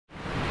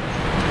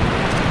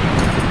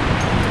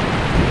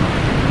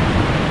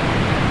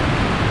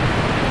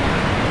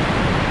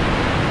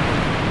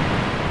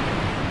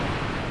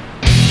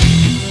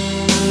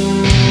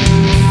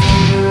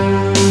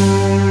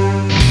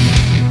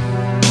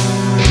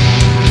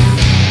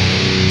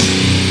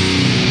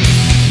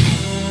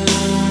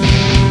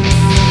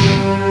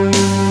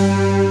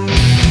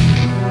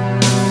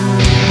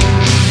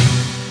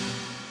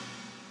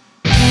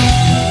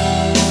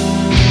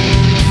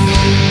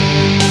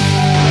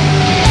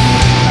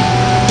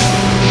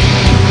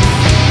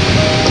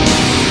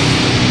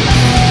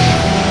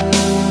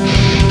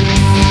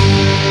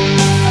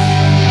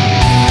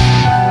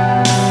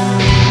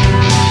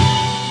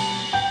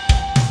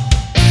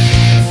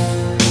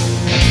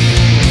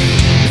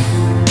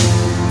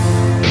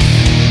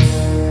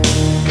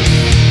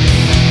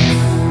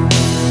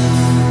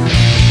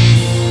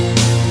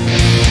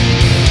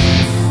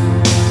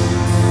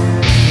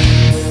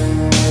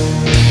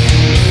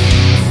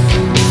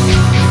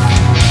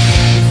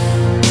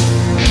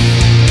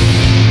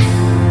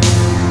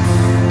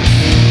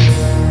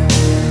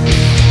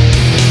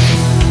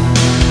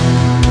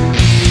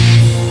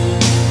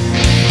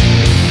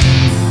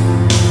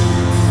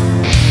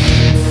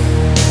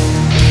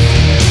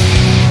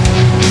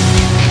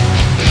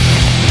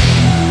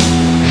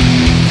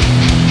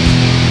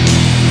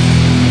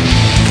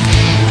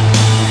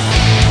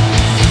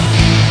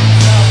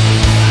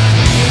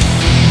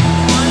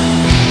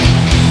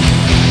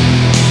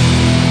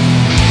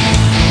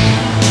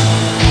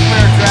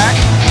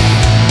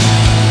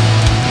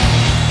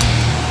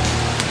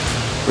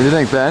do you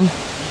think, Ben?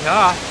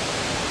 Yeah,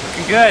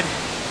 looking good.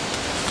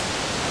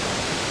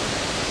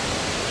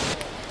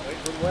 Wait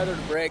for the weather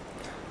to break.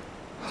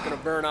 It's gonna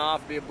burn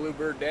off, be a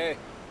bluebird day.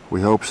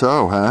 We hope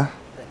so, huh?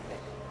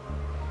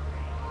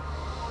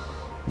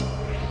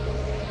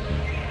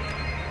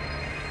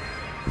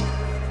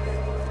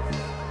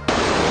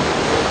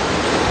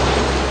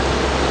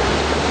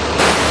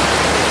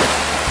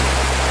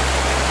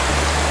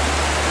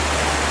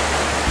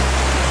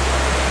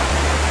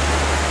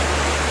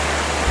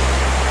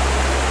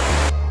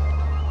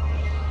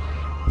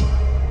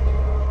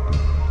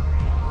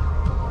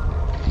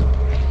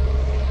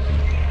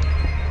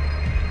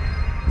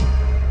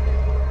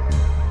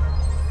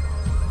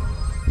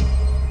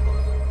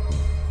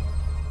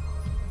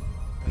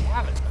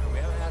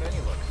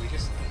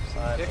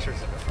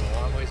 Pictures of it from a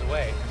long ways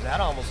away. That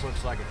almost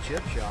looks like a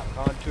chip shot.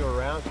 Contour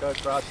around, cut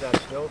across that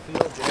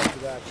snowfield, get up to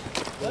that.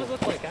 It does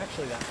look like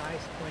actually the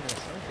highest point of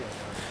the snowfield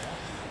down there.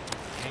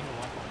 Angle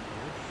up on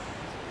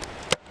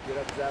Get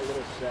up to that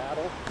little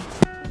saddle.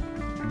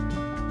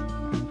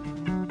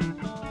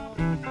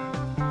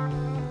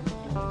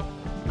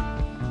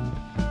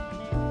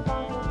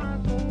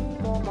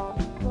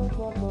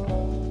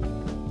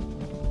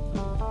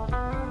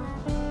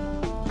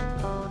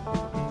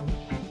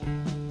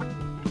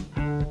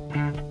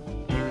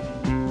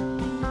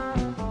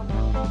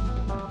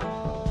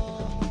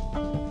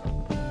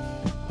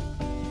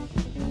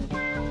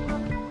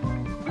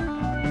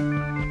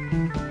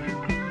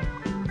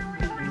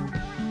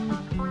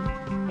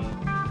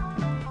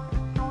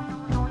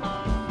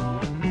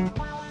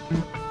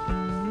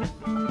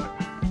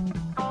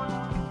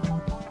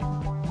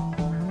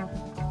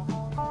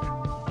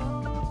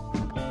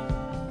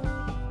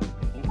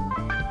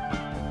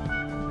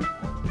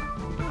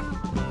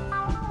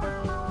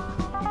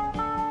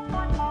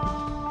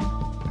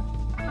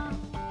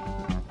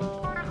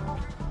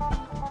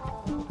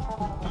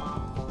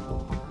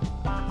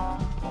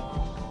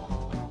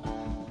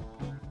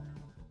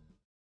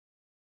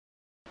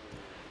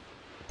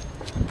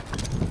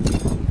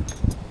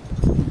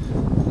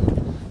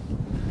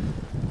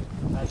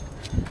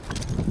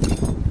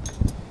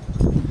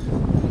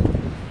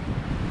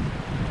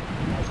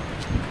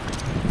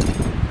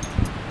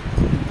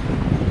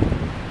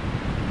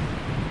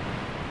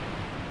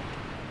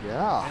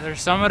 Yeah. There's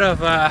summit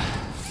of, what are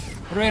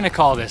we going to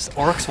call this?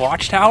 Orc's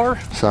Watchtower?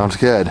 Sounds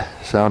good.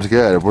 Sounds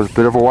good. It was a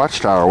bit of a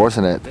watchtower,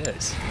 wasn't it? It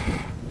is.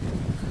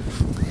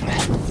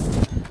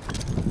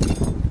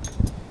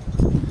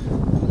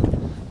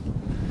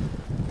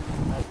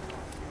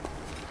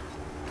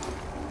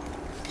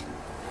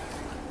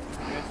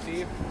 Good,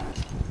 Steve?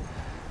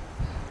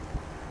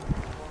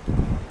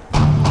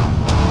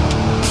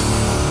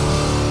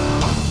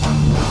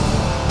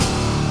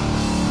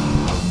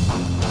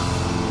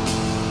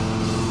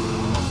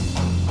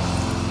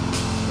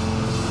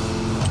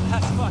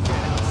 That's fucking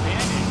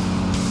outstanding.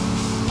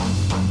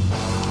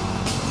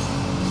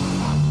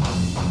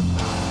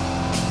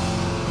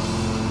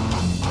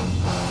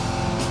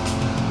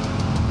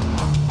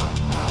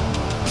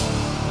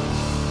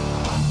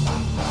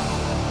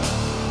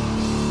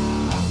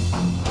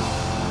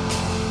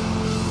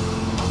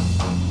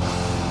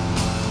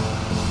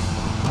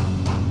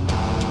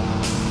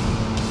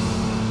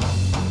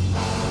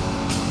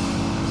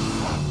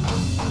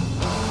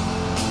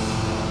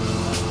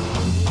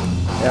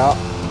 Yeah.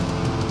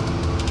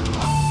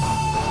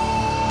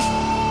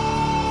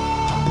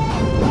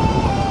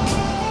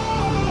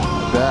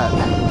 I bet.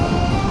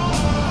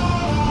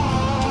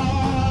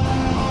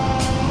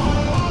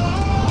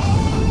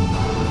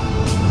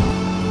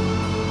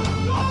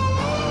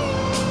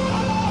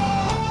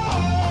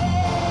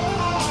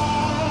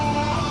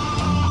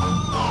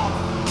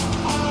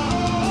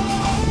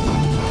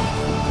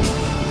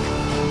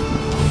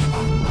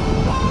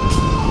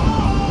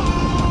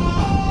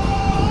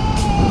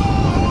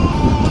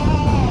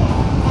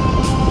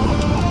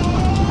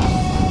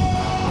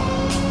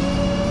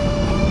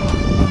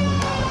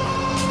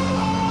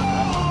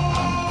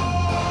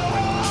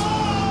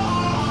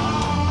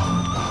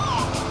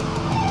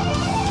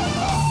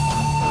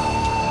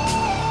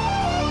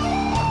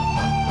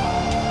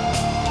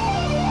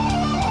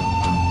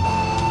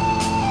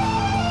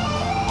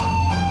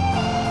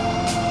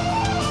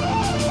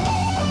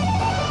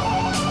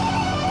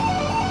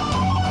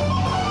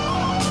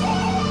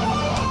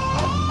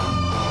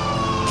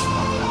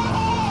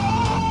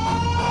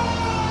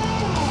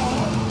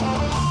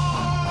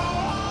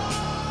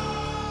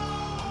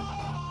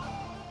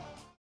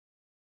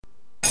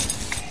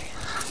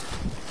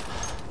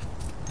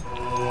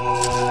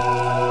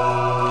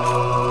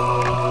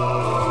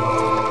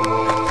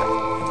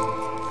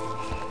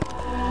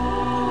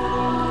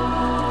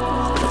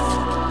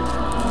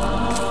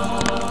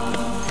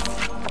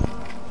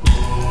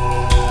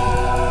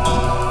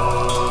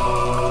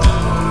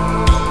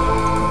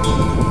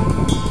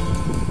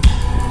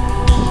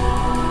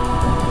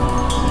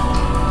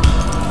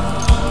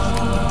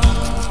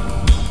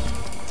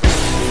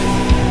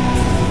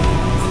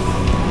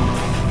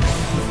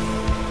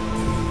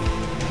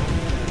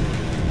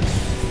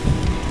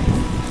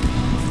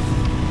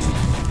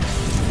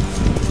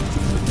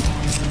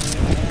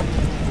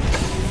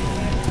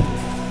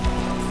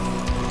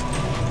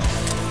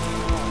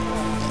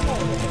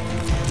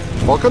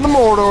 Welcome to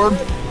Mordor.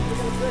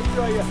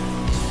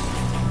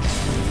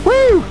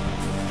 Woo!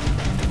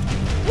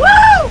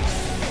 Woo!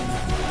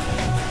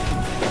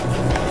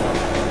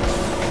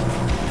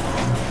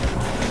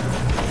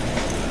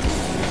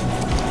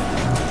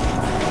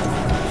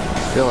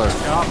 Killer.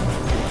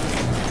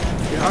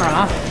 Killer,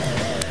 huh?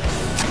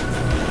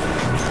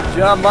 Good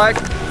job, Mike.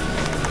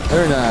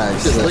 Very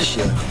nice.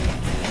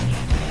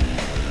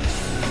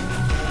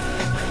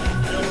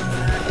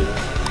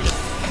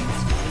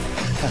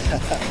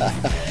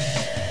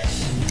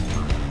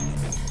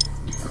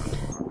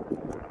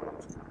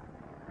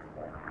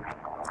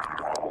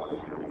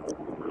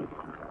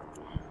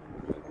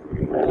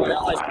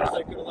 Well, I suppose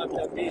I could have left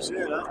that piece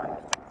there, huh?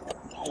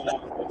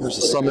 There's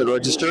the summit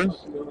register.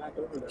 Go back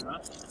over there, huh?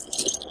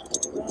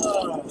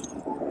 Oh.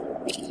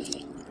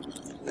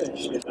 Good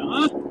shit,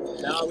 huh?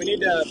 Now we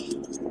need to.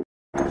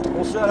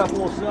 We'll set up a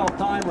little self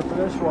timer for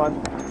this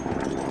one.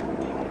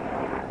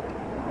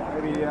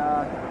 Maybe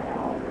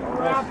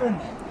What happened?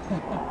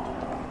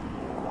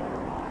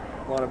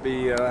 want to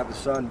be have the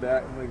sun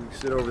back, and we can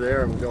sit over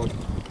there and go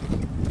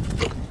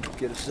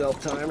get a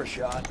self timer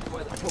shot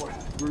with a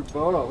group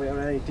photo. We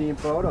haven't had any team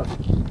photos.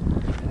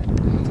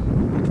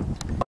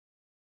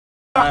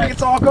 Right.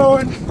 It's all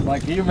going.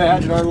 Like, can you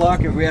imagine our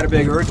luck if we had a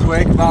big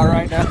earthquake about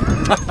right now?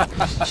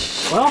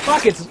 Well,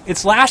 fuck,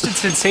 it's lasted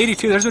since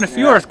 '82. There's been a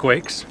few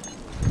earthquakes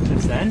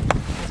since then.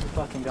 It's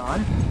fucking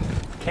gone.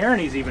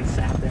 Kearney's even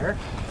sat there.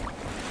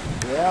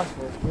 Yeah,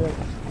 that's good.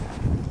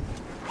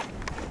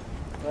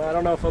 I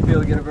don't know if I'll be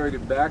able to get a very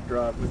good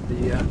backdrop with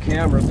the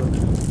camera, but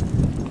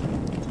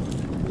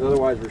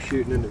otherwise we're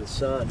shooting into the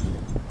sun.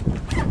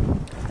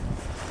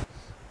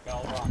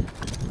 Bell Rock.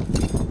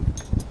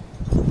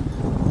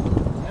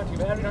 Yeah, too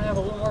bad we don't have a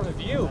little more of a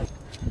view.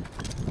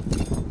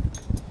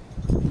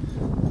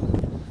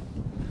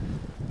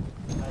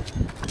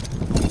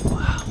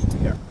 Wow,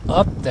 you're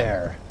up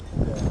there.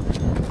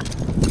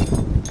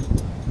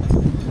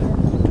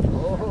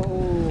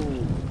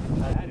 Oh,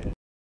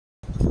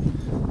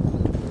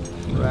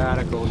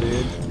 radical,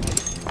 dude.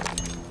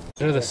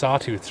 They're the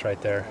sawtooths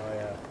right there. Oh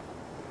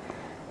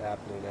yeah,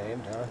 aptly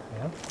named, huh?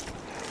 Yeah.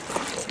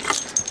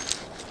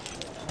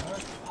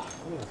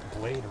 Look at this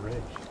Blade Ridge.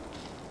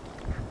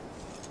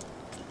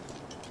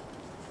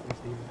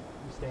 You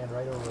stand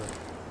right over it.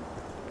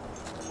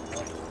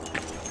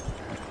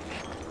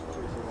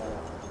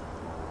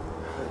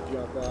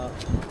 Jump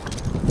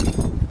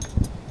off.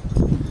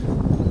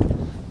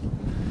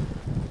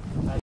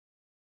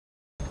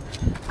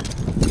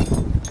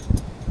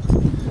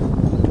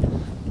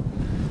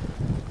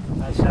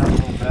 That sounds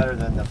a little better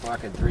than the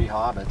fucking Three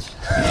Hobbits.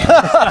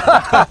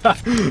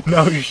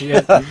 No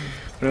shit.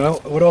 Well,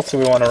 what else do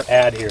we want to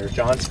add here?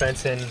 John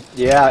Svensson.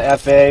 Yeah,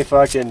 FA,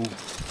 fucking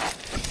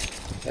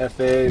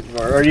FA,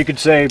 or you could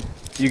say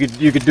you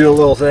could do a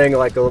little thing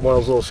like one of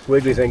those little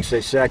squiggly things,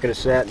 say second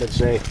ascent, and then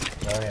say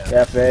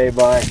FA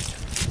by.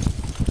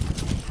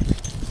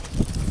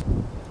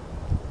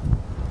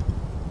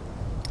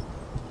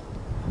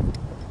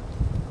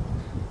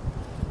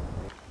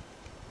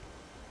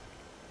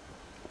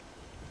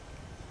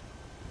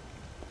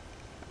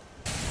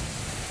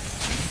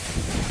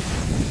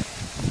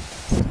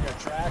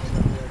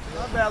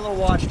 Not bad little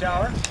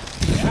watchtower.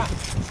 Yeah,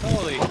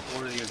 totally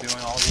worthy of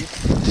doing all these.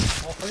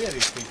 All three of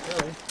these things,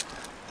 really.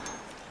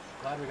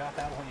 Glad we got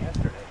that one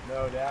yesterday.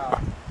 No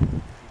doubt.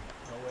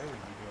 No way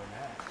we'd be doing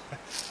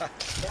that.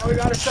 Yeah, we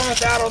got to summit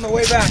that on the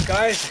way back,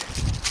 guys.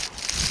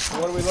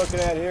 What are we looking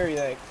at here, you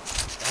think?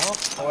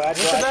 Well, that's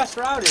the right. best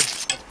route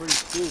is. That's pretty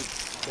steep.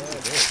 Yeah,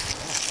 it is.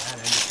 Yeah, and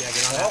then just get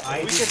on that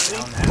ice. We could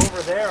down sink that.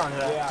 over there on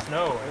that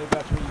snow. I think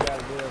that's what you got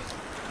to do.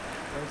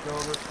 Sink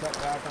over, cut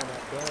back on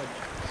that bed.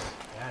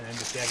 Yeah, and then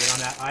just get on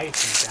that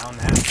ice and down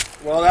that.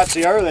 Well, that's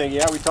the other thing.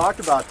 Yeah, we talked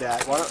about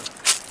that. What do you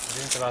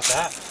think about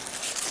that?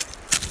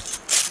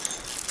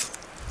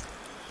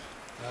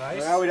 That ice?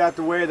 Well, we'd have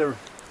to weigh the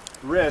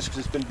risks.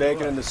 It's been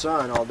baking in the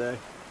sun all day.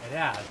 It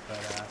has,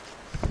 but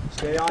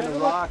Stay on the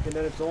rock, and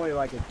then it's only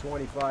like a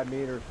 25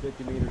 meter,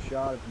 50 meter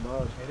shot at the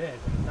most. it is.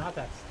 It's not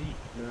that steep.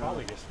 You No.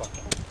 probably just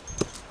fucking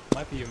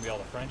might be even be able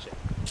to French it.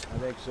 I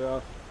think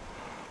so.